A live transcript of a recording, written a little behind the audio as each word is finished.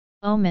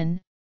Omen,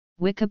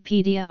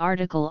 Wikipedia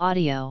article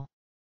audio.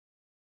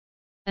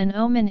 An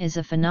omen is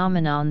a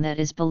phenomenon that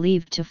is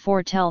believed to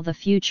foretell the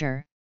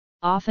future,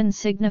 often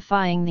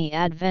signifying the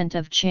advent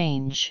of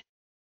change.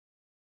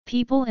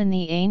 People in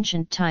the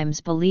ancient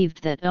times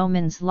believed that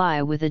omens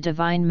lie with a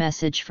divine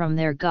message from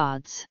their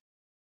gods.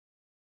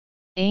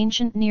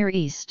 Ancient Near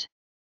East,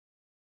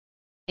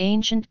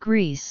 Ancient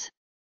Greece,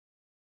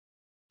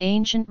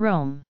 Ancient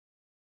Rome.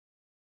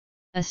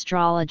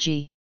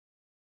 Astrology.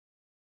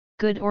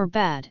 Good or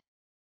bad?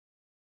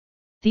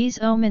 These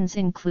omens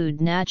include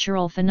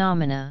natural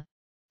phenomena,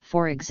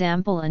 for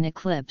example an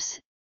eclipse,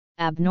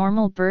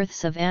 abnormal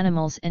births of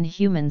animals and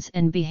humans,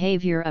 and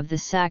behavior of the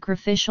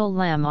sacrificial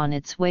lamb on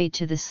its way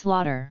to the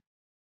slaughter.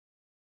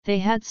 They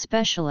had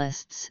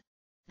specialists,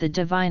 the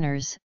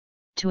diviners,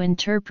 to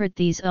interpret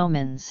these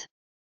omens.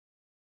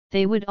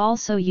 They would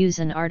also use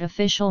an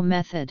artificial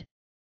method,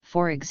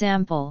 for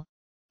example,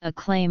 a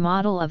clay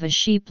model of a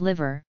sheep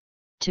liver,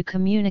 to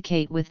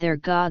communicate with their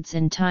gods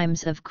in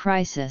times of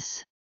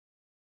crisis.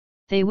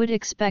 They would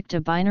expect a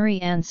binary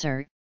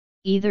answer,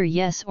 either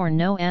yes or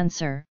no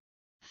answer,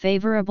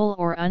 favorable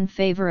or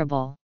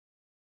unfavorable.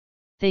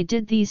 They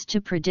did these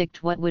to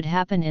predict what would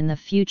happen in the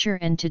future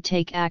and to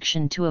take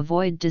action to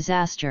avoid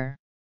disaster.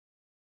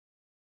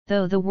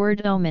 Though the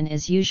word omen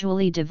is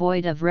usually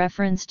devoid of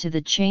reference to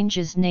the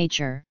change's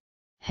nature,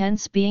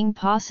 hence being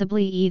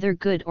possibly either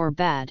good or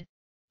bad,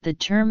 the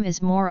term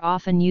is more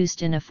often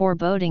used in a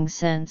foreboding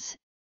sense,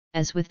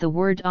 as with the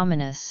word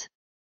ominous.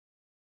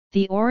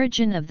 The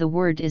origin of the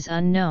word is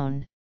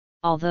unknown,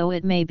 although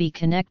it may be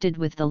connected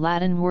with the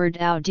Latin word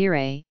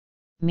audire,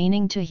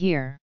 meaning to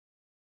hear.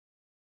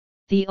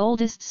 The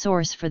oldest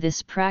source for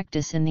this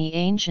practice in the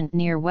ancient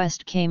Near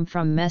West came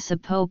from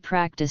Mesopo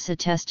practice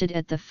attested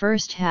at the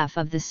first half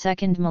of the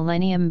 2nd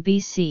millennium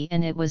BC,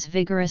 and it was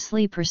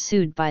vigorously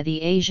pursued by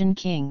the Asian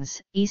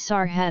kings,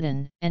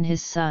 Esarhaddon, and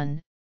his son,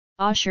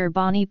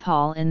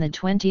 Ashurbanipal in the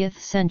 20th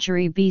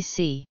century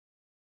BC.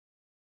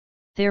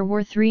 There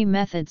were three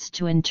methods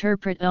to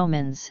interpret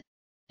omens,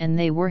 and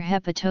they were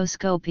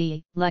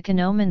hepatoscopy,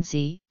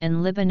 lekinomancy, and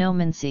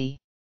libanomancy.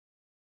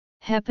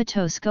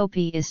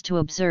 Hepatoscopy is to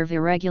observe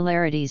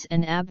irregularities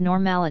and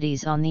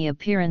abnormalities on the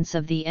appearance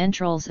of the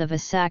entrails of a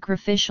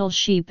sacrificial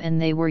sheep,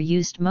 and they were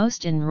used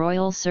most in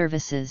royal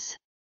services.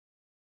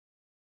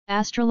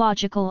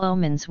 Astrological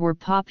omens were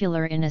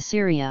popular in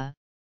Assyria,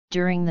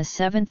 during the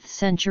 7th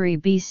century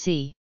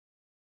BC.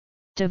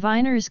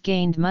 Diviners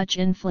gained much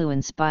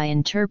influence by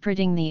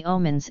interpreting the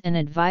omens and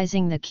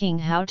advising the king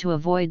how to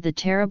avoid the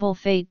terrible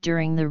fate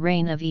during the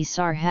reign of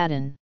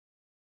Esarhaddon.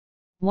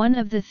 One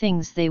of the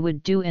things they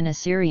would do in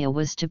Assyria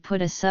was to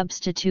put a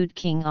substitute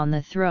king on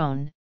the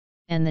throne,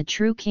 and the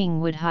true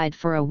king would hide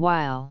for a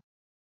while.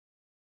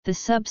 The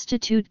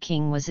substitute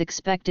king was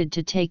expected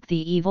to take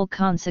the evil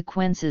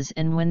consequences,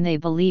 and when they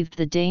believed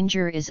the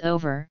danger is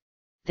over,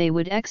 they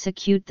would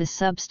execute the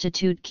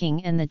substitute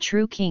king and the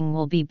true king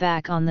will be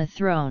back on the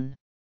throne.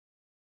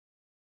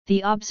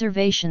 The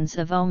observations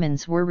of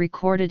omens were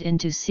recorded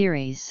into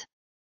series.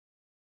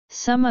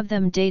 Some of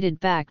them dated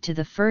back to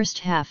the first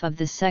half of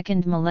the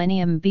 2nd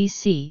millennium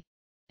BC,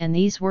 and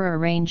these were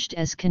arranged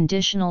as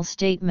conditional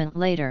statement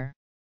later.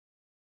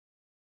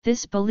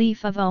 This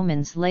belief of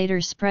omens later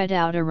spread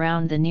out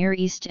around the Near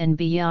East and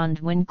beyond,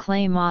 when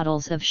clay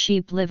models of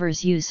sheep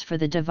livers used for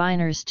the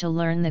diviners to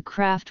learn the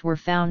craft were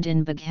found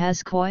in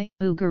Bethescoy,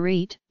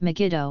 Ugarit,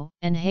 Megiddo,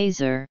 and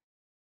Hazor.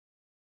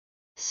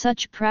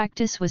 Such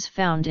practice was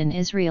found in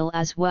Israel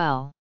as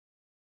well.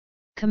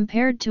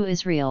 Compared to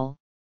Israel,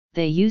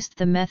 they used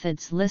the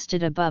methods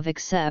listed above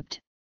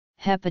except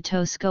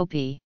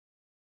hepatoscopy.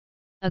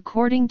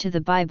 According to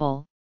the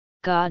Bible,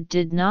 God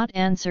did not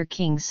answer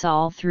King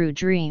Saul through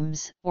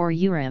dreams, or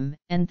Urim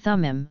and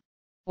Thummim,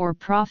 or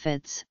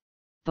prophets,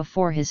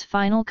 before his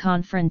final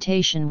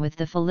confrontation with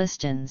the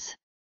Philistines.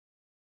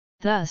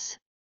 Thus,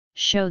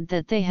 showed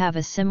that they have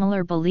a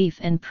similar belief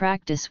and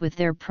practice with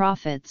their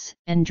prophets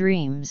and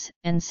dreams,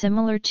 and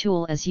similar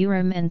tool as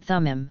Urim and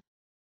Thummim.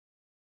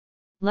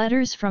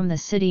 Letters from the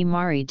city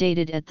Mari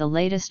dated at the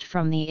latest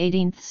from the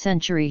 18th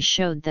century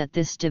showed that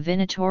this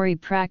divinatory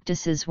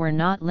practices were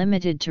not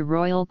limited to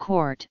royal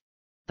court,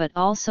 but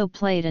also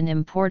played an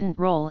important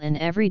role in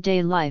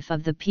everyday life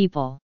of the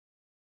people.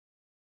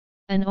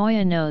 An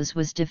oyanos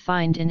was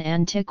defined in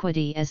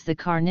antiquity as the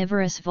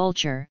carnivorous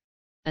vulture,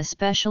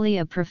 especially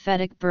a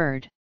prophetic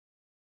bird.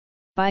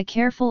 By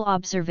careful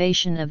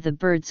observation of the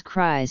bird's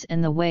cries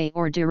and the way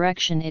or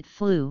direction it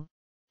flew,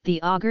 the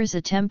augurs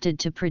attempted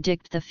to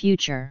predict the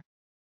future.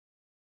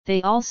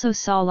 They also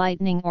saw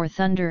lightning or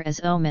thunder as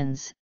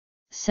omens,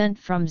 sent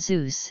from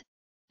Zeus,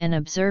 and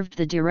observed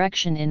the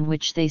direction in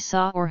which they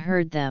saw or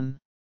heard them.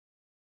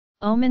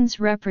 Omens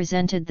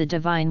represented the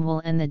divine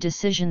will and the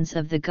decisions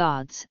of the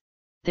gods,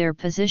 their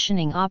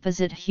positioning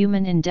opposite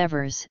human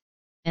endeavors,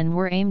 and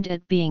were aimed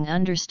at being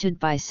understood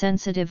by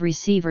sensitive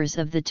receivers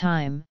of the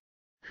time,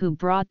 who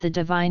brought the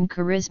divine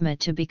charisma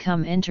to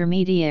become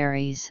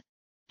intermediaries,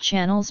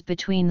 channels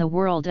between the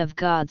world of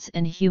gods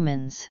and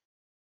humans.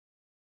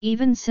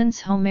 Even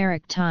since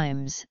Homeric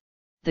times,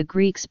 the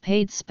Greeks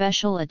paid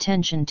special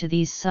attention to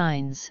these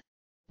signs.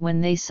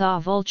 When they saw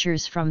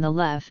vultures from the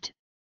left,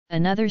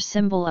 another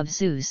symbol of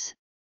Zeus,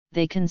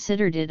 they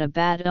considered it a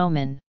bad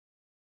omen.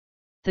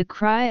 The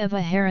cry of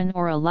a heron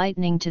or a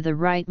lightning to the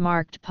right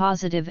marked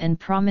positive and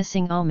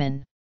promising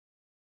omen.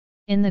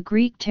 In the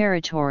Greek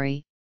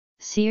territory,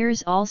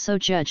 seers also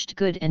judged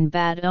good and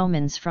bad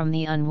omens from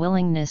the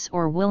unwillingness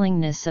or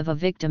willingness of a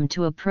victim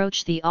to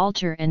approach the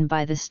altar and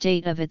by the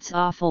state of its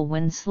offal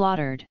when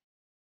slaughtered.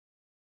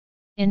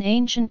 In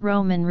ancient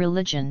Roman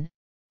religion,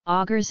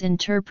 augurs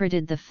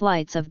interpreted the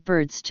flights of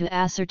birds to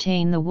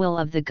ascertain the will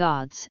of the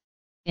gods,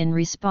 in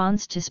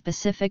response to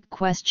specific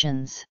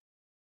questions.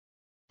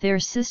 Their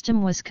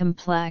system was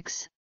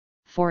complex.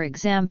 For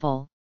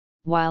example,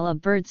 while a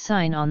bird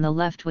sign on the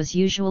left was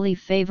usually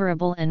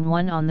favorable and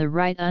one on the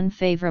right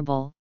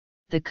unfavorable,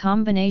 the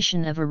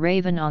combination of a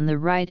raven on the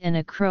right and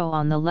a crow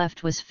on the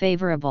left was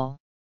favorable.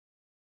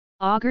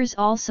 Augurs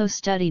also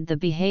studied the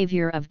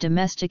behavior of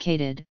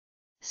domesticated,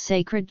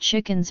 sacred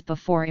chickens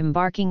before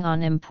embarking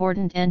on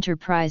important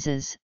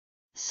enterprises,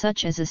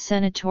 such as a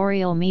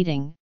senatorial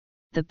meeting,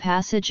 the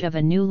passage of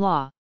a new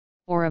law,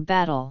 or a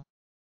battle.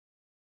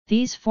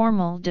 These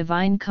formal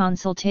divine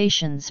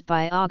consultations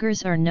by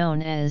augurs are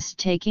known as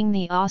taking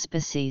the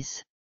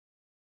auspices.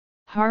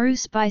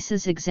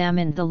 Haruspices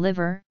examined the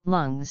liver,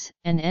 lungs,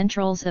 and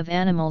entrails of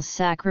animals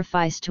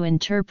sacrificed to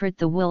interpret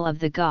the will of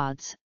the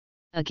gods,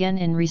 again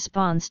in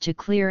response to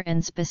clear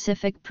and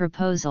specific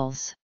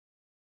proposals.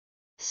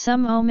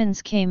 Some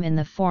omens came in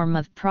the form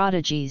of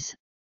prodigies,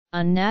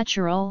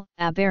 unnatural,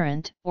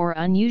 aberrant, or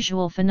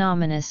unusual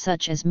phenomena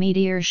such as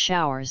meteor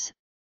showers,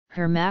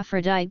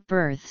 hermaphrodite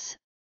births,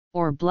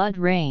 or blood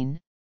rain,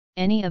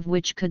 any of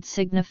which could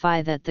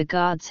signify that the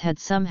gods had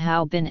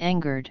somehow been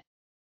angered.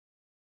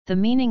 The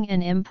meaning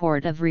and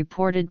import of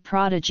reported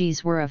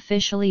prodigies were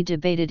officially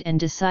debated and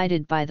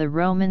decided by the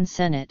Roman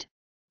Senate,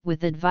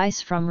 with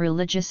advice from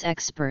religious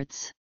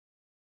experts.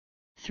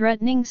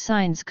 Threatening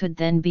signs could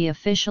then be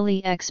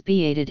officially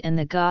expiated and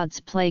the gods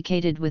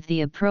placated with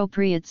the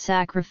appropriate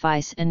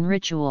sacrifice and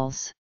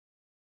rituals.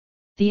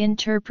 The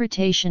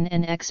interpretation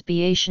and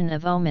expiation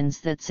of omens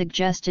that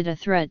suggested a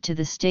threat to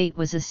the state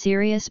was a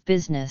serious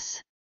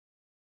business.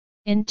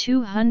 In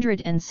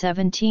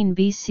 217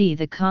 BC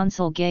the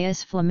consul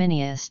Gaius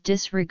Flaminius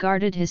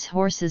disregarded his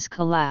horse's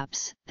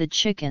collapse, the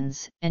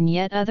chickens, and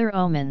yet other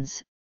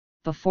omens,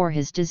 before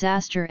his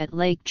disaster at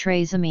Lake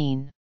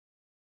Trasimene.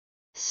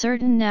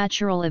 Certain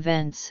natural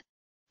events,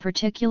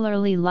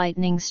 particularly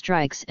lightning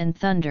strikes and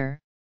thunder,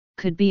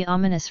 could be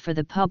ominous for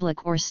the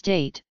public or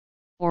state,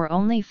 or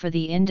only for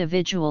the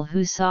individual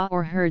who saw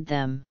or heard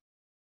them.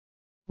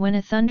 When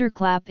a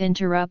thunderclap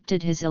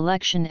interrupted his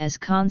election as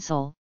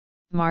consul,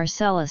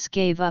 Marcellus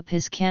gave up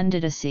his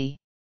candidacy.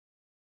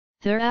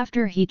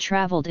 Thereafter he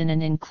traveled in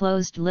an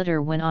enclosed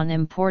litter when on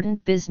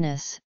important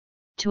business,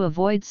 to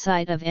avoid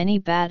sight of any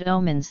bad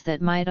omens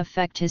that might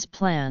affect his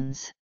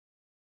plans.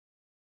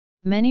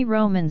 Many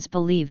Romans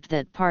believed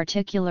that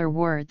particular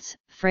words,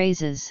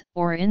 phrases,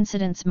 or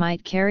incidents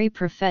might carry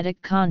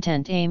prophetic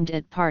content aimed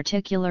at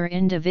particular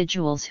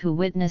individuals who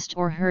witnessed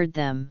or heard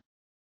them.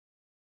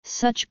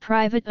 Such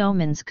private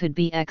omens could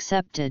be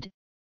accepted,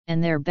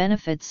 and their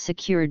benefits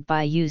secured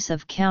by use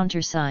of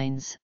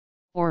countersigns,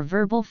 or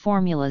verbal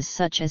formulas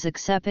such as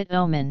accepit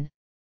omen,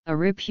 a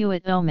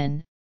repuit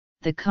omen.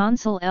 The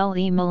consul L.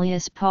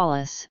 Aemilius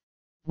Paulus,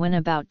 when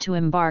about to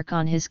embark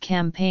on his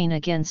campaign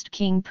against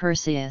King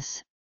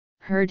Perseus,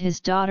 heard his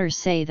daughter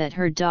say that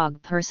her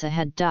dog Persa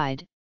had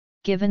died.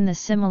 Given the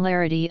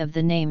similarity of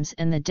the names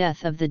and the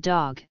death of the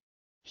dog,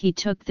 he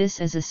took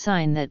this as a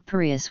sign that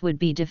Pyrrhus would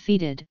be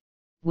defeated,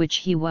 which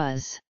he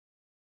was.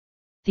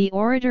 The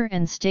orator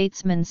and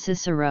statesman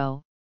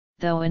Cicero,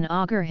 though an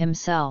augur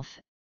himself,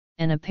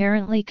 and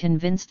apparently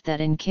convinced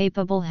that in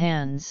capable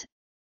hands,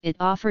 it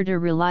offered a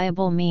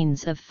reliable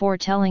means of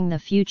foretelling the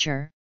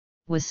future,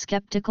 was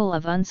skeptical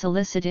of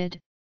unsolicited,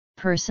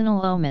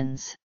 personal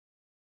omens.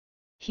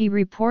 He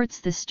reports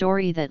the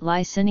story that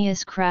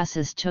Licinius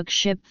Crassus took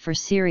ship for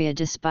Syria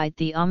despite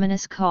the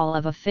ominous call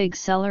of a fig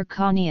seller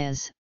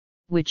Conias,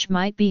 which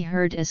might be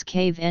heard as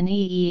cave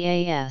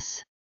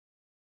neas,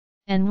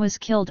 and was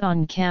killed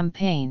on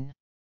campaign.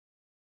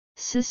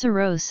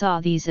 Cicero saw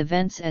these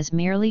events as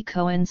merely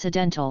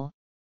coincidental,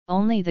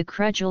 only the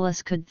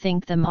credulous could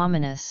think them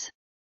ominous.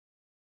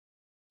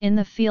 In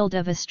the field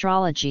of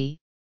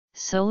astrology,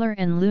 solar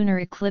and lunar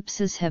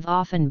eclipses have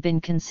often been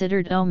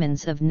considered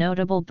omens of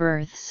notable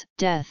births,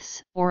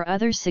 deaths, or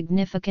other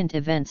significant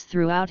events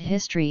throughout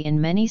history in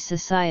many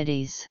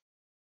societies.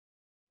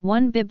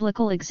 One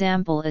biblical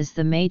example is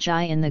the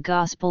Magi in the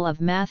Gospel of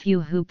Matthew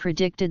who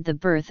predicted the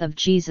birth of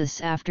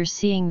Jesus after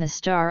seeing the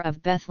Star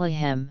of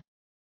Bethlehem.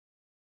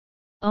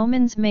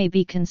 Omens may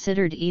be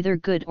considered either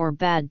good or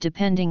bad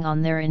depending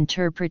on their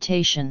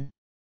interpretation.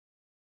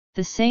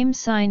 The same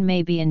sign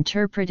may be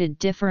interpreted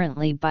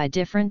differently by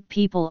different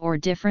people or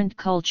different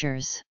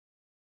cultures.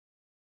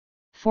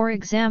 For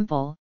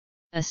example,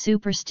 a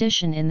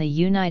superstition in the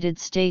United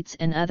States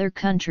and other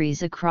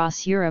countries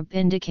across Europe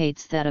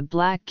indicates that a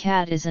black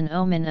cat is an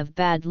omen of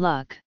bad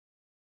luck.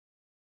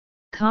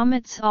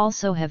 Comets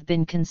also have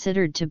been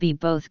considered to be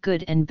both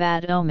good and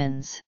bad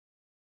omens.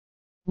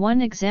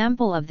 One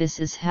example of this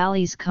is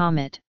Halley's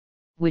Comet,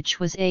 which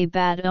was a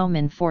bad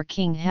omen for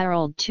King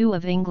Harold II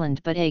of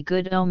England but a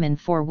good omen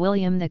for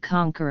William the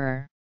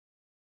Conqueror.